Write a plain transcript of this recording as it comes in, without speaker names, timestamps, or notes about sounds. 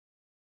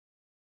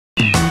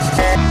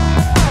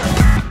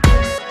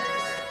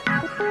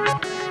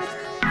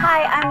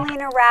Hi, I'm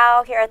Lena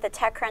Rao here at the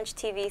TechCrunch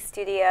TV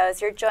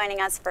studios. You're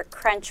joining us for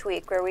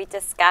CrunchWeek, where we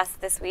discuss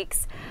this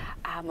week's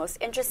most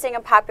interesting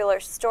and popular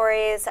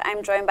stories.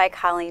 I'm joined by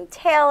Colleen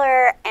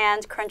Taylor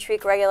and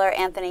CrunchWeek regular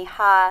Anthony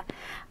Ha.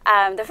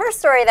 The first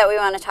story that we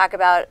want to talk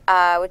about,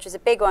 which is a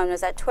big one, was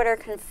that Twitter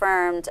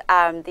confirmed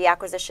the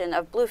acquisition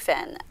of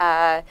Bluefin.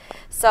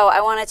 So I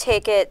want to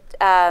take it,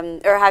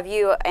 or have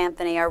you,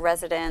 Anthony, our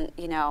resident,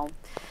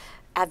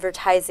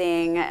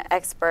 advertising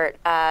expert,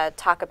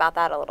 talk about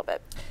that a little bit.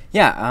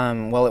 Yeah,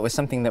 well, it was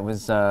something that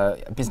was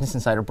Business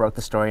Insider broke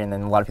the story, and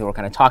then a lot of people were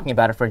kind of talking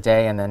about it for a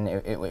day, and then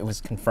it was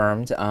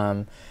confirmed.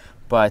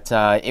 But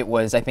it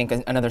was, I think,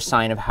 another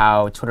sign of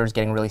how Twitter is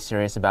getting really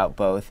serious about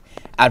both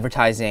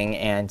advertising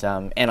and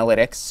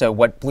analytics. So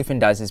what Bluefin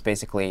does is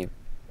basically,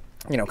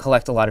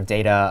 collect a lot of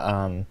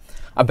data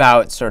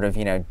about sort of,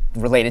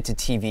 related to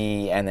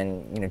TV and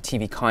then,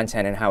 TV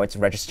content and how it's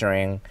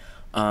registering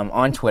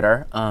on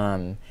Twitter.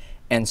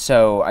 And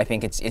so I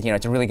think it's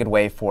a really good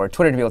way for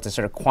Twitter to be able to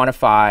sort of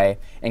quantify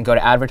and go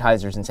to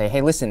advertisers and say,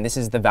 hey, listen, this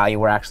is the value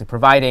we're actually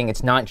providing.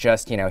 It's not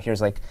just,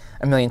 here's like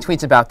a million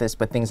tweets about this,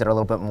 but things that are a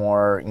little bit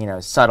more,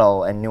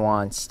 subtle and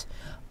nuanced.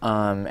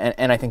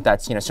 And I think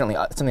that's, certainly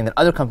something that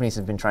other companies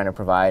have been trying to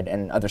provide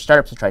and other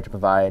startups have tried to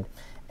provide.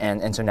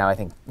 And so now I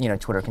think,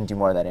 Twitter can do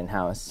more of that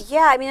in-house.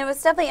 Yeah, I mean, it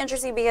was definitely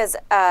interesting because,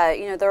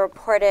 the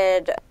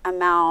reported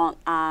amount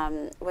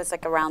was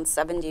like around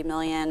 70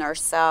 million or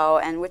so,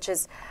 and which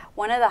is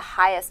one of the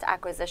highest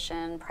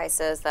acquisition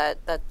prices that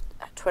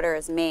Twitter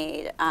has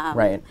made,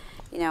 right.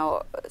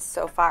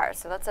 So far.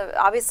 So that's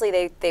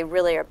obviously they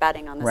really are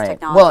betting on this right.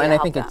 technology. Well, and to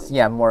I think help it's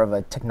them. more of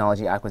a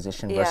technology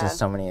acquisition versus Yeah.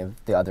 so many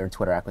of the other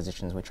Twitter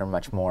acquisitions, which are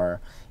much more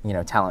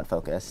talent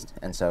focused,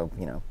 and so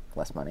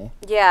less money.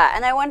 Yeah,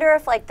 and I wonder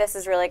if this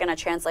is really going to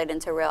translate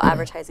into real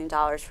advertising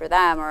dollars for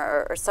them,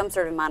 or some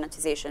sort of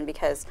monetization,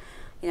 because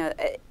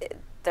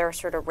they're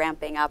sort of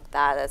ramping up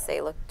that as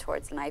they look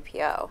towards an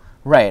IPO.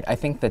 Right. I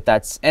think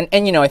that's and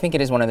I think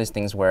it is one of those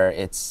things where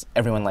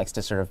everyone likes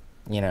to sort of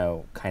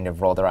kind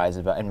of roll their eyes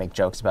about and make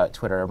jokes about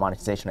Twitter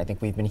monetization. I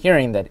think we've been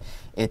hearing that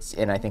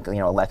and I think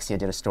Alexia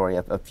did a story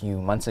a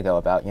few months ago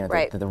about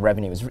right. the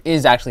revenue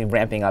is actually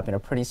ramping up in a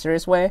pretty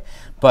serious way.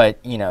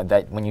 But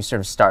that when you sort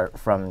of start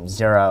from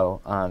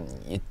zero,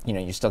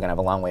 you're still gonna have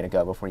a long way to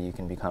go before you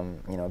can become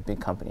a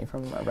big company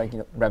from a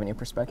revenue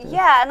perspective.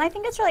 Yeah, and I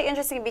think it's really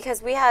interesting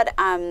because we had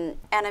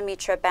Anna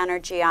Mitra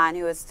Banerjee on,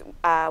 who was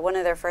one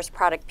of their first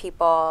product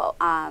people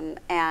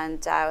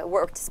and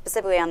worked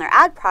specifically on their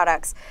ad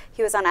products.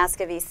 He was on Ask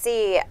a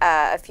VC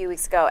a few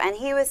weeks ago, and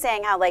he was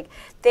saying how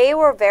they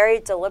were very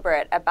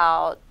deliberate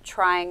about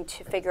trying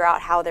to figure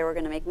out how they were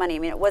going to make money. I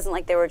mean, it wasn't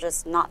like they were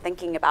just not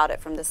thinking about it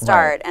from the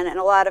start. Right. And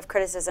a lot of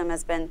criticism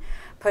has been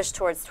pushed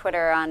towards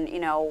Twitter on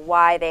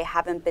why they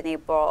haven't been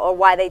able, or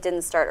why they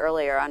didn't start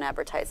earlier on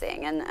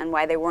advertising, and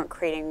why they weren't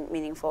creating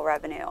meaningful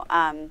revenue.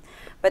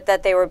 But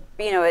that they were,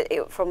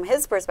 from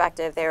his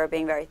perspective, they were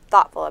being very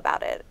thoughtful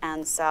about it.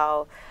 And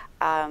so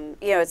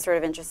it's sort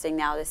of interesting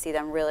now to see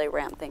them really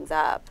ramp things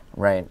up.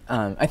 Right.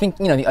 I think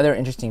the other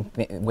interesting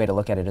way to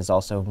look at it is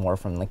also more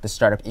from the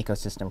startup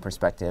ecosystem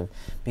perspective,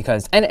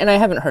 because and I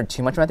haven't heard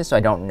too much about this, so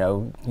I don't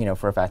know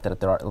for a fact that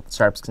there are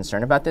startups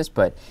concerned about this,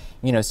 but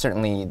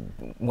certainly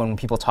when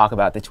people talk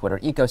about the Twitter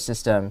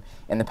ecosystem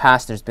in the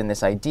past, there's been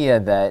this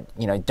idea that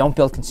don't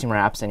build consumer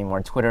apps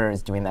anymore. Twitter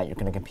is doing that. You're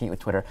going to compete with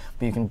Twitter,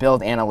 but you can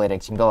build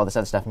analytics, you can build all this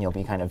other stuff, and you'll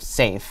be kind of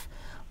safe.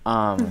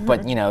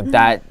 But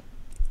that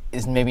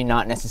is maybe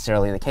not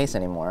necessarily the case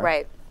anymore.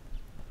 Right.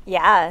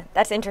 Yeah,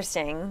 that's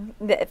interesting.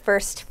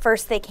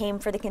 First they came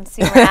for the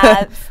consumer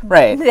apps,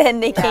 right? Then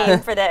they came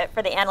for the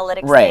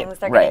analytics right. things.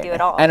 They're going to do it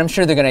all. And I'm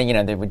sure they're going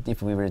to, they would,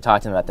 if we were to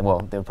talk to them about them, well,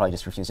 they would probably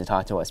just refuse to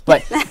talk to us.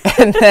 But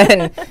and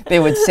then they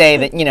would say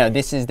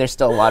that there's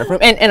still a lot of room,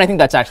 and I think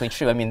that's actually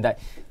true. I mean, that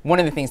one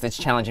of the things that's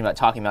challenging about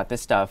talking about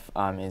this stuff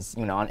is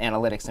on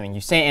analytics. I mean,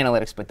 you say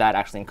analytics, but that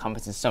actually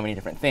encompasses so many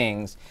different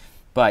things.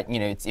 But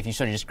if you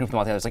sort of just group them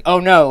all together, it's like,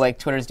 oh no,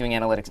 Twitter's doing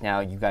analytics now.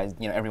 You guys,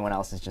 everyone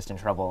else is just in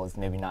trouble. Is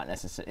maybe not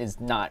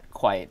is not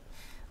quite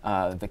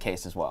the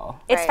case as well.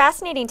 It's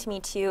fascinating to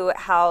me too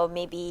how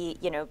maybe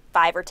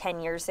 5 or 10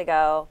 years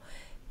ago,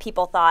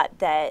 people thought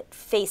that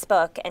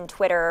Facebook and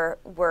Twitter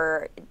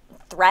were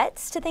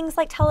threats to things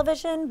like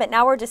television, but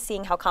now we're just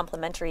seeing how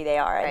complementary they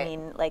are. Right. I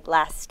mean,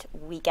 last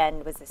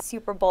weekend was the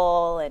Super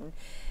Bowl, and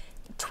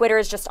Twitter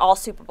is just all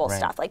Super Bowl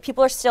stuff.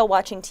 People are still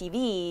watching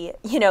TV,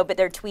 but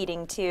they're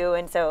tweeting too,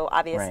 and so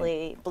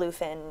obviously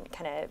Bluefin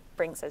kind of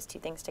brings those two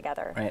things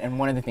together. Right, and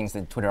one of the things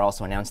that Twitter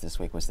also announced this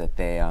week was that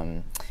they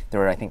there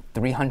were, I think,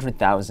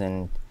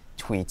 300,000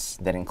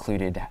 tweets that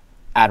included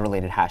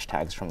ad-related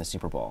hashtags from the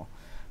Super Bowl,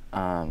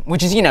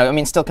 which is, I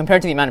mean, still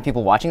compared to the amount of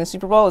people watching the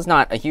Super Bowl, is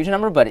not a huge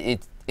number, but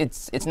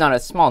it's not a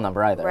small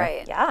number either.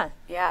 Right. Yeah.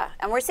 Yeah,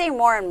 and we're seeing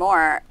more and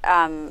more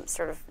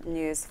sort of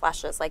news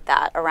flashes like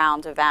that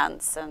around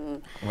events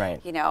and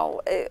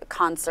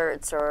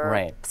concerts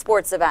or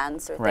sports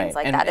events or things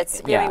like that.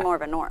 It's becoming more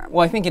of a norm.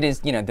 Well, I think it is.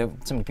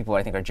 So many people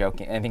I think are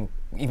joking. I think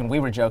even we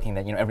were joking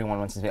that everyone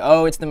wants to say,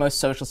 "Oh, it's the most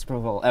social Super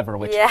Bowl ever."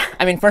 Which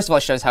I mean, first of all,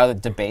 it shows how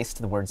debased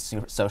the word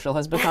social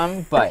has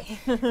become, but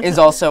is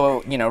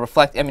also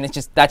reflect. I mean,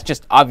 that's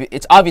just obvious.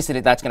 It's obvious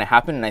that that's going to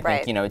happen, and I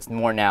think it's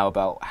more now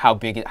about how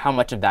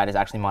much of that is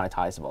actually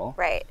monetizable.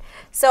 Right.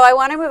 So I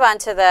want to move on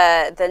to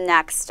the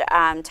next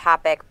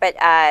topic, but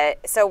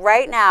so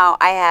right now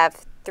I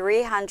have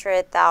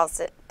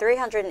 318,000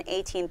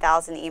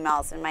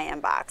 emails in my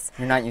inbox.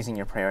 You're not using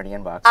your priority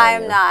inbox.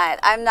 I'm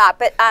not.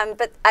 But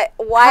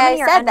why I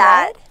said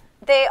that.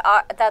 They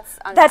are. That's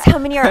unread. That's how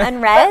many are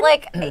unread.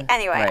 But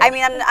anyway, I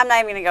mean, I'm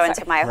not even going to go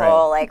into my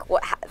whole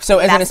So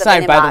as an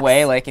aside, by the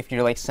way, if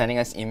you're sending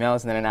us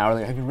emails and then an hour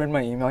later, have you read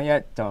my email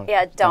yet? Don't do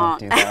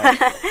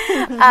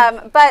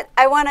that. But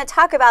I want to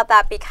talk about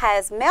that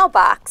because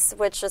Mailbox,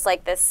 which is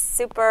this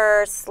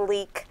super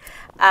sleek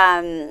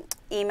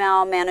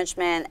email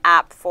management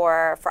app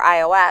for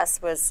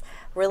iOS, was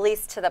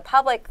released to the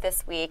public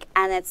this week,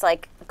 and it's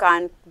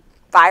gone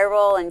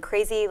viral and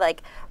crazy.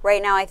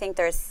 Right now I think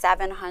there's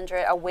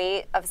a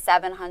wait of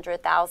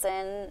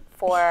 700,000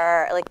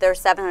 for there's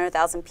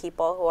 700,000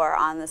 people who are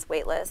on this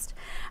wait list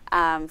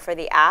for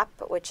the app,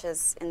 which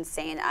is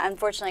insane.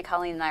 Unfortunately,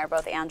 Colleen and I are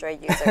both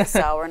Android users,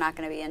 so we're not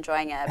going to be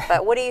enjoying it.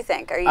 But what do you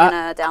think? Are you going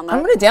to download it?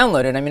 I'm going to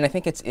download it. I mean, I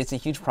think it's a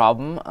huge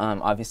problem.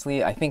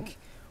 Obviously, I think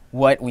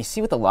what we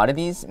see with a lot of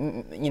these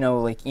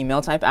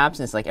email type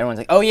apps is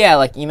everyone's oh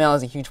yeah, email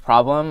is a huge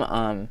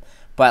problem.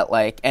 But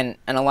and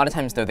a lot of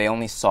times though they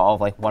only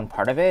solve one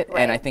part of it,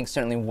 and I think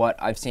certainly what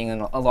I've seen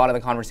in a lot of the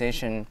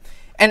conversation,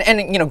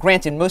 and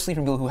granted mostly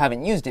from people who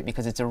haven't used it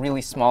because it's a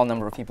really small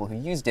number of people who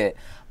used it,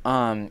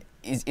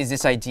 is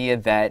this idea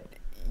that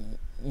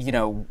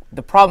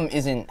the problem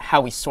isn't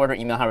how we sort our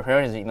email, how we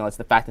prioritize our email, it's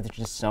the fact that there's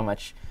just so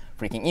much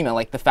freaking email.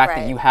 The fact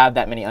that you have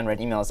that many unread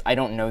emails, I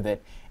don't know that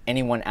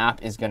any one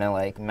app is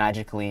gonna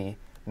magically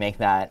make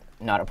that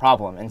not a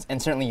problem,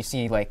 and certainly you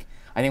see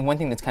I think one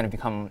thing that's kind of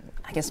become,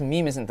 I guess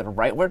meme isn't the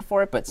right word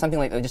for it, but something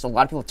just a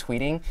lot of people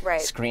tweeting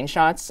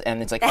screenshots,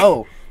 and it's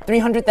oh,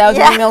 300,000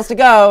 emails to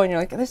go, and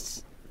you're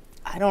this,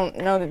 I don't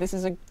know that this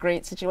is a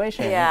great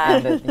situation,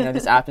 and that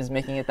this app is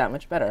making it that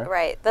much better.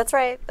 Right, that's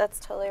right, that's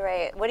totally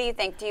right. What do you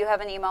think? Do you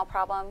have an email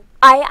problem?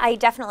 I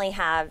definitely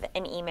have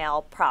an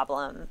email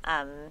problem.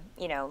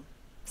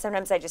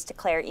 Sometimes I just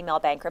declare email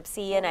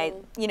bankruptcy and I,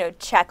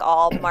 check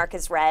all mark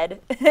as read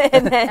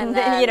and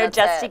then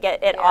just to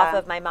get it off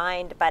of my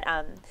mind. But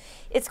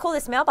it's cool,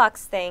 this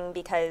Mailbox thing,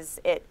 because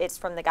it's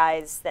from the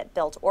guys that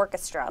built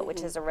Orchestra,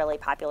 which is a really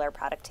popular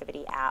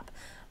productivity app.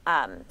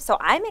 So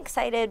I'm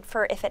excited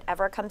for if it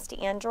ever comes to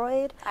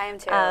Android. I am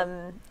too.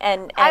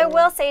 And I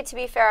will say, to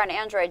be fair, on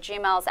Android,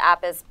 Gmail's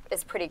app is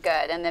pretty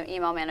good, and the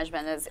email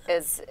management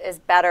is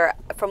better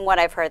from what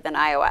I've heard than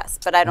iOS.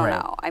 But I don't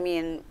know. I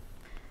mean.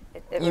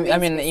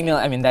 Email.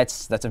 I mean,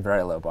 that's a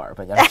very low bar,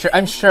 but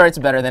I'm sure it's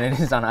better than it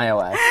is on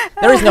iOS.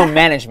 There is no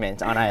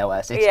management on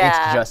iOS. It's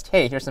just,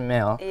 hey, here's some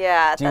mail.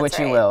 Yeah, do what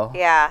you will.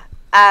 Yeah.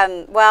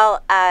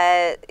 Well,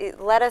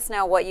 let us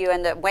know what you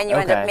end up when you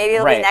end up. Maybe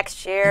it'll be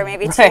next year,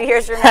 maybe 2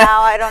 years from now.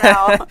 I don't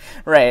know.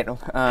 Right.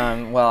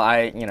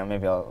 Well,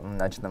 maybe I'll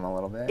nudge them a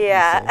little bit.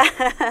 Yeah.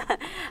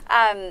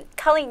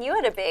 Colleen, you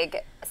had a big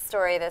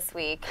story this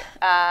week.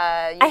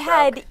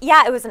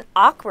 It was an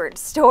awkward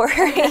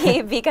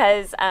story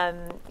because,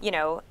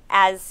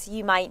 as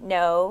you might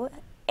know,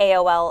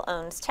 AOL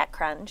owns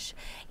TechCrunch,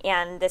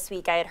 and this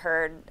week I had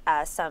heard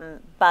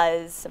some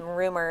buzz, some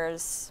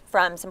rumors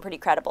from some pretty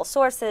credible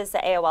sources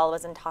that AOL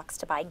was in talks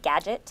to buy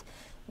Gadget,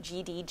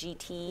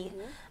 GDGT,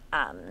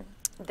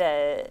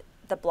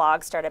 the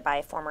blog started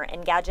by former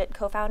Engadget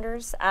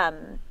co-founders.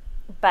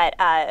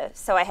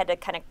 So I had to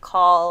kind of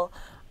call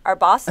our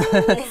bosses,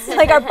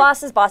 our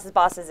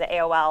bosses at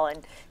AOL,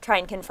 and try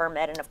and confirm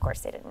it. And of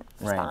course, they didn't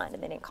respond,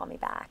 and they didn't call me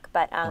back.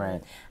 But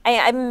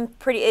I'm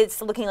pretty.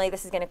 It's looking like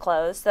this is going to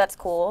close, so that's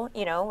cool.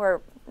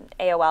 Where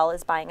AOL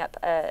is buying up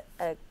a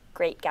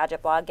great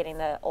Gadget blog, getting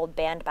the old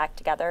band back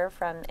together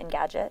from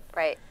Engadget.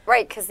 Right.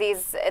 Because the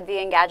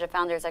Engadget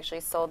founders actually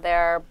sold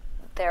their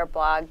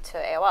blog to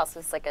AOL,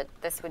 so it's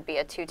this would be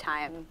a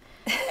 2-time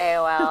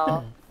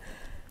AOL.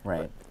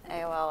 Right.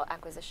 AOL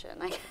acquisition.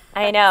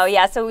 I know,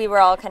 yeah. So we were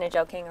all kind of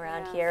joking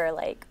around here,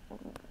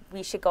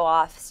 we should go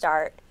off,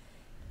 start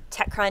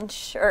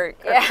TechCrunch or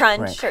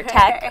Crunch or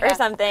Tech or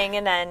something,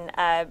 and then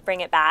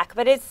bring it back.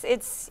 But it's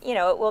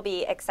it will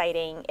be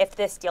exciting if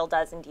this deal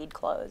does indeed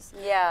close.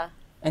 Yeah.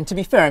 And to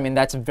be fair, I mean,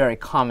 that's a very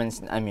common,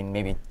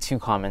 maybe too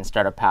common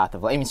startup path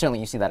of, certainly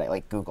you see that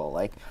at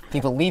Google,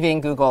 people leaving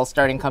Google,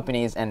 starting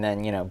companies, and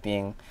then,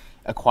 being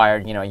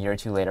acquired, a year or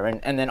two later.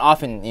 And then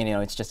often,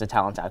 it's just a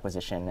talent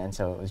acquisition. And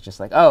so it was just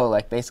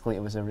basically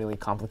it was a really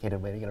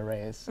complicated way to get a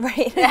raise.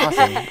 Right.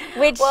 Awesome.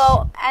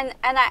 Well, and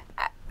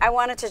I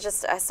wanted to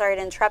just, sorry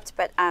to interrupt,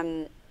 but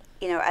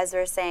you know, as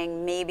we're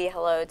saying maybe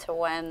hello to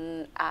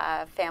one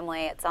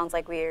family, it sounds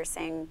like we are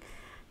saying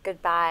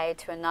goodbye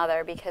to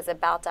another, because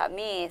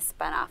About.me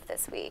spun off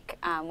this week,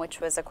 which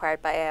was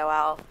acquired by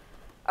AOL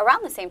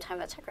around the same time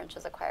that TechCrunch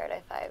was acquired,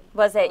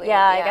 Was it?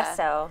 Yeah, I guess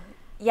so.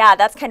 Yeah,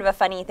 that's kind of a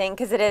funny thing,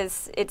 because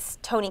it's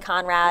Tony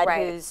Conrad,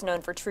 who's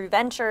known for True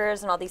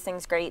Ventures and all these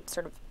things, great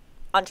sort of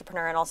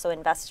entrepreneur and also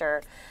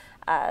investor,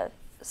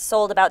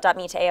 sold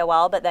About.me to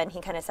AOL, but then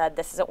he kind of said,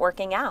 this isn't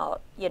working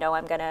out. You know,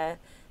 I'm going to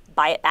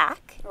buy it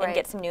back and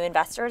get some new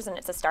investors, and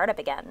it's a startup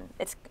again.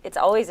 It's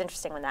always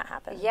interesting when that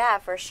happens. Yeah,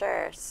 for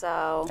sure.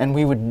 So. And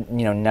we would,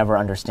 you know, never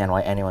understand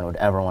why anyone would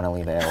ever want to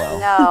leave AOL.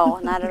 No,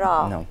 not at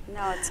all. No,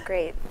 it's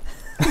great.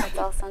 It's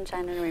all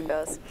sunshine and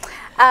rainbows.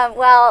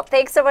 Well,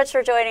 thanks so much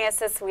for joining us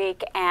this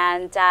week,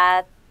 and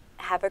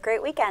have a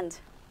great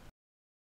weekend.